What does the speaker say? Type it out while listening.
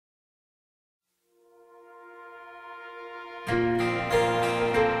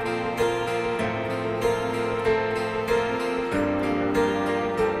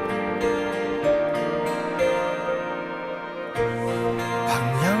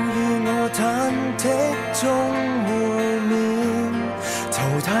終會面，淘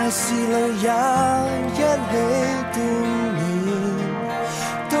汰是淚也一起鍛鍊，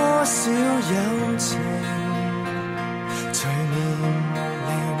多少友情隨年齡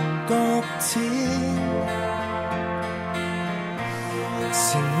擱淺，承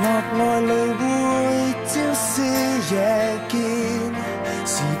諾愛侶會朝思夜見，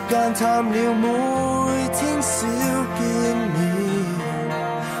時間淡了每天少見面，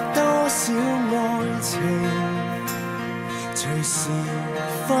多少愛情隨時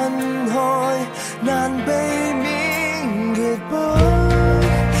分開，難避免 Goodbye，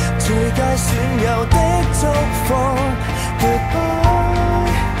 最佳損友的祝福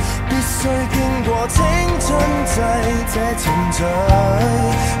Goodbye， 必須經過青春祭這程序，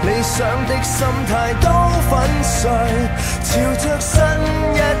理想的心態都粉碎，朝着新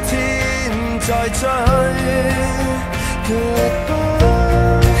一天再追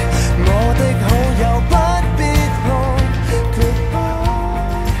Goodbye， 我的好友不必哭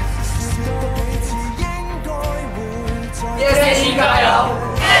Goodbye， 說多幾次應該會再 DSE 加油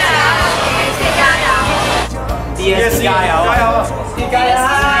 ！DSE 加油！加油！加油！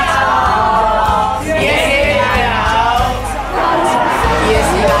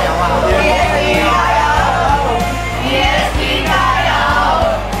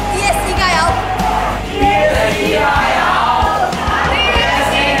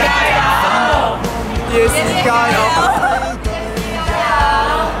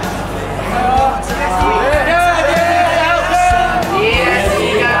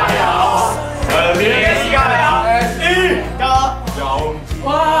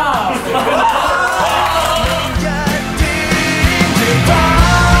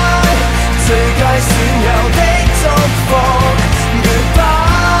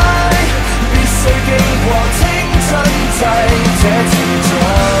這程序，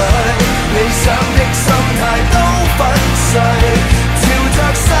理想的心態都粉碎，朝着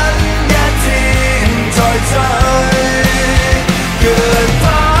新一天再追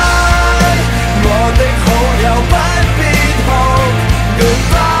Goodbye， 我的好友不必哭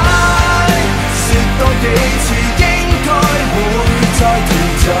Goodbye， 說多幾次應該會再團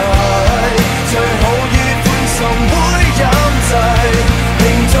聚，最好於歡送會飲醉，慶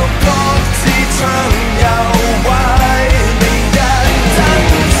祝各自暢遊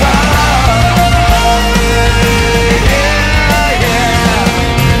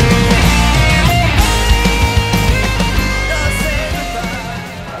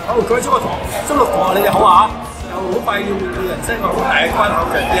各位中學同學，你哋好啊！又好快要面對人生個好大嘅關口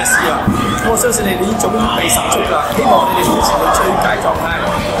就係 DSE 啦。我相信你哋已經準備十足啦，希望你哋保持到最佳狀態，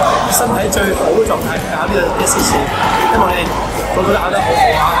身體最好嘅狀態考呢個 DSE 試。希望你哋個個都考得好好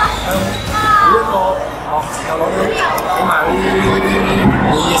啊！向每一個又攞到起碼啲滿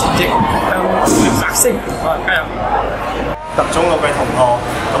意嘅成績，向白星加油！特中六嘅同學，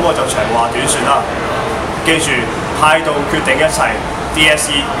咁我就長話短説啦。記住，態度決定一切。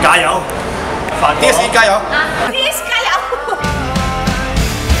DSE 加油 ！DSE 加油 ！DSE 加油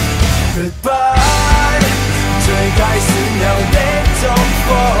 ！Goodbye， 最佳損友的祝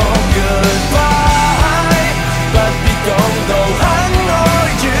福 Goodbye， 不必講到很哀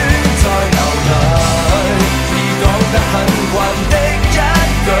怨再流淚，已講得很慣的一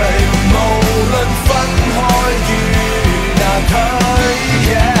句，無論分開與哪區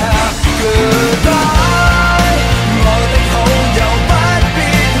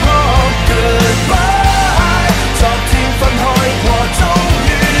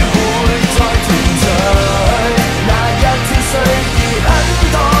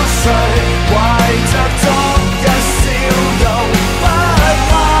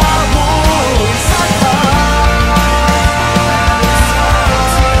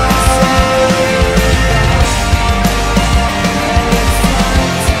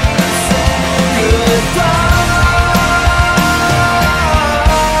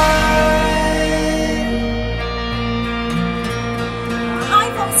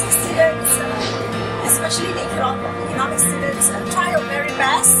the economic students, try your very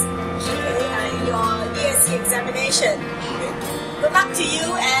best in your DSE examination. Good luck to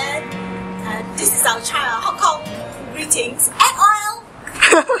you, and this is our Hong Kong greetings and oil.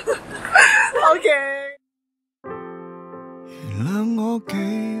 Okay. 原諒我幾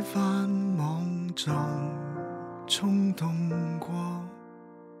番莽撞衝動過，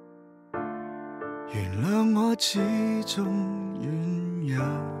原諒我始終軟弱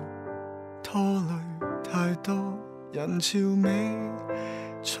拖累。太多人潮未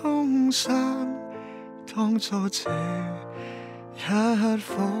沖散，當初這一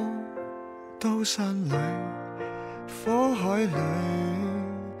顆刀山裏火海裏，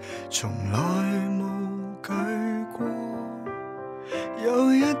從來無過。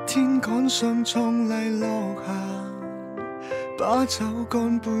有一天趕上壯麗落霞，把酒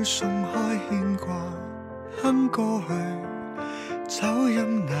乾杯送開牽掛，哼過去酒飲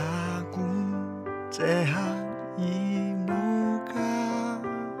哪管這刻已無價。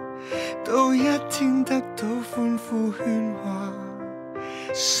到一天得到歡呼喧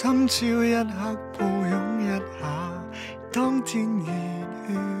嘩，心照一刻抱擁一下，當天熱血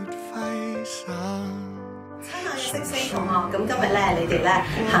揮灑。親愛嘅星同學，咁今日咧，你哋咧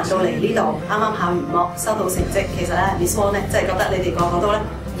行到嚟呢度，啱啱考完模，收到成績，其實咧 Miss Wong 咧，真係覺得你哋個個都咧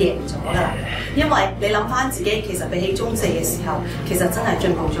贏咗㗎啦。因為你諗翻自己，其實比起中四嘅時候，其實真係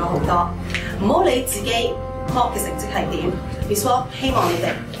進步咗好多。唔好理自己模嘅成績係點 ，Miss Wong 希望你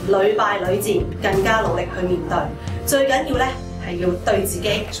哋屢敗屢戰，更加努力去面對。最緊要咧係要對自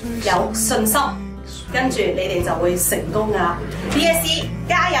己有信心，跟住你哋就會成功㗎啦。DSE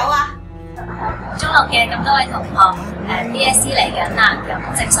加油啊！中六嘅咁多位同學，DSE 嚟緊啦，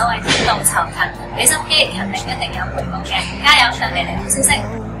咁正所謂天道酬勤，俾心機勤力一定有回報嘅，加油！向你哋好消息。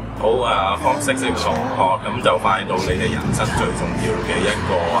好方式同學，咁就快到你哋人生最重要嘅一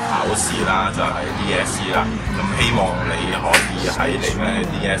個考試啦，就係 DSE 啦。咁希望你可以喺你嘅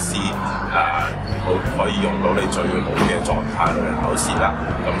DSE 可以用到你最好嘅狀態去考試啦。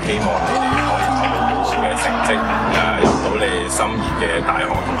咁希望你哋可以考到好好嘅成績，入到你心儀嘅大學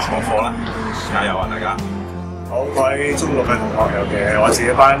同埋學科啦。加油啊，大家！好，各位中六嘅同學，尤其係我自己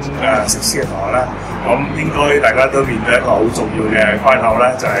班食師嘅同學咧，咁應該大家都面對一個好重要嘅關口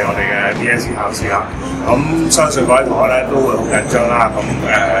咧，就係我哋嘅 DSE 考試啦。咁相信各位同學咧都會好緊張啦。咁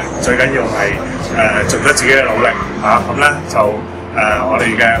最緊要係盡咗自己嘅努力嚇，咁咧就我哋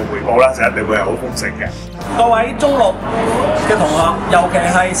嘅回報咧就一定會係好豐盛嘅。各位中六嘅同學，尤其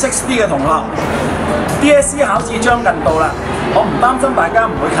係 Tskers.D 嘅同學 ，DSE 考試將近到啦。我唔擔心大家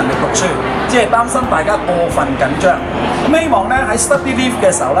唔會勤力讀書，只係擔心大家過分緊張。咁希望咧喺 study leave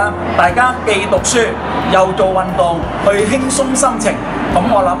嘅時候咧，大家既讀書又做運動，去輕鬆心情。咁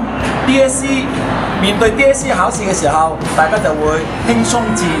我諗 DSE 面對 DSE 考試嘅時候，大家就會輕鬆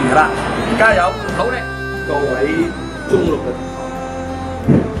自如啦。加油，努力！各位中六嘅同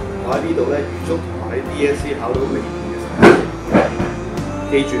學，我喺呢度咧預祝同學喺 DSE 考到美滿嘅成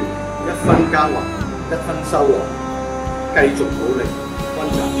績。記住，一分耕耘，一分收穫。繼續努力，溫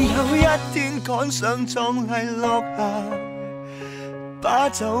習。有一天趕上壯麗落霞，把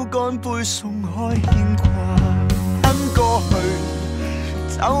酒乾杯送開牽掛，哼過去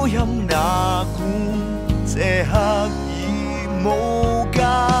酒飲哪管這刻已無價。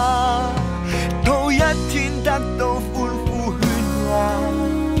到一天得到歡呼喧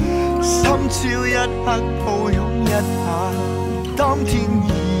嘩，心照一刻抱擁一下，當天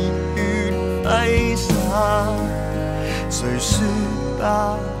熱血揮灑。誰說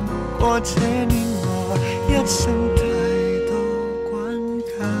吧，過這年華一生的